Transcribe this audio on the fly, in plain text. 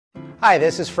Hi,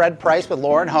 this is Fred Price with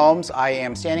Lauren Homes. I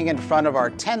am standing in front of our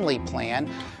Tenley plan,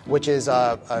 which is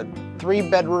a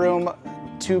 3-bedroom,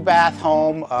 2-bath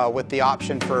home with the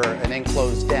option for an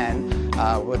enclosed den.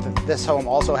 This home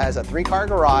also has a 3-car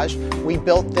garage. We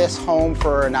built this home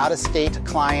for an out-of-state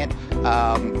client.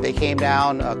 They came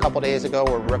down a couple days ago.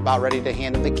 We're about ready to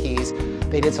hand them the keys.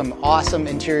 They did some awesome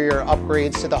interior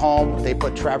upgrades to the home. They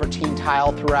put travertine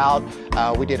tile throughout.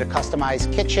 We did a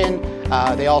customized kitchen.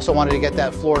 They also wanted to get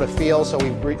that Florida feel, so we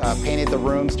painted the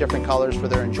rooms different colors for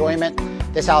their enjoyment.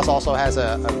 This house also has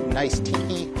a nice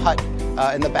tiki hut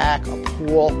in the back, a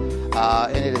pool,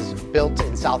 and it is built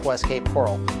in Southwest Cape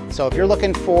Coral. So if you're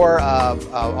looking for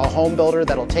a home builder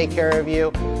that'll take care of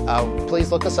you,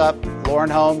 please look us up, Lauren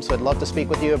Homes. I'd love to speak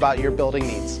with you about your building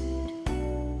needs.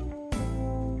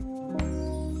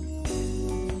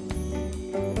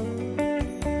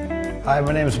 Hi,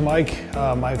 my name is Mike.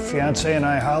 My fiance and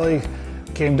I, Holly,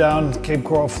 came down to Cape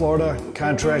Coral, Florida,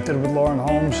 contracted with Lauren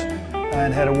Homes,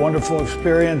 and had a wonderful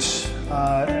experience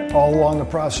all along the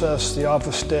process. The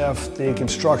office staff, the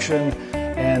construction,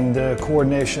 and the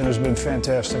coordination has been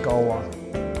fantastic all along.